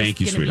 It's thank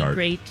you, sweetheart. Be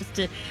great, just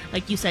to,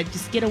 like you said,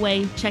 just get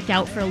away, check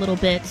out for a little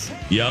bit.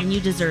 Yep. And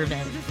you deserve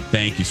it.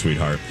 Thank you,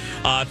 sweetheart.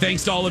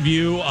 Thanks to all of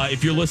you.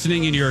 If you're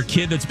listening and you're a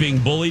kid that's being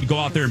bullied, go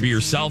out there and be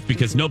yourself,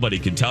 because nobody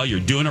can tell you're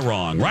doing it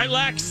wrong. Right,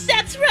 Lex?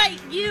 That's right.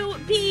 You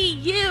be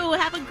you.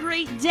 Have a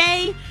great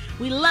day.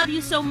 We love you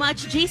so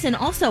much. Jason,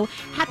 also,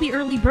 happy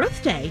early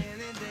birthday.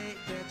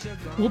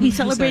 We'll be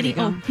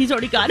celebrating. He's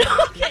already gone.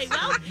 Okay,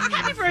 well,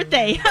 happy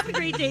birthday. Have a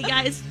great day,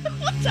 guys.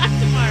 We'll talk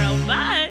tomorrow. Bye.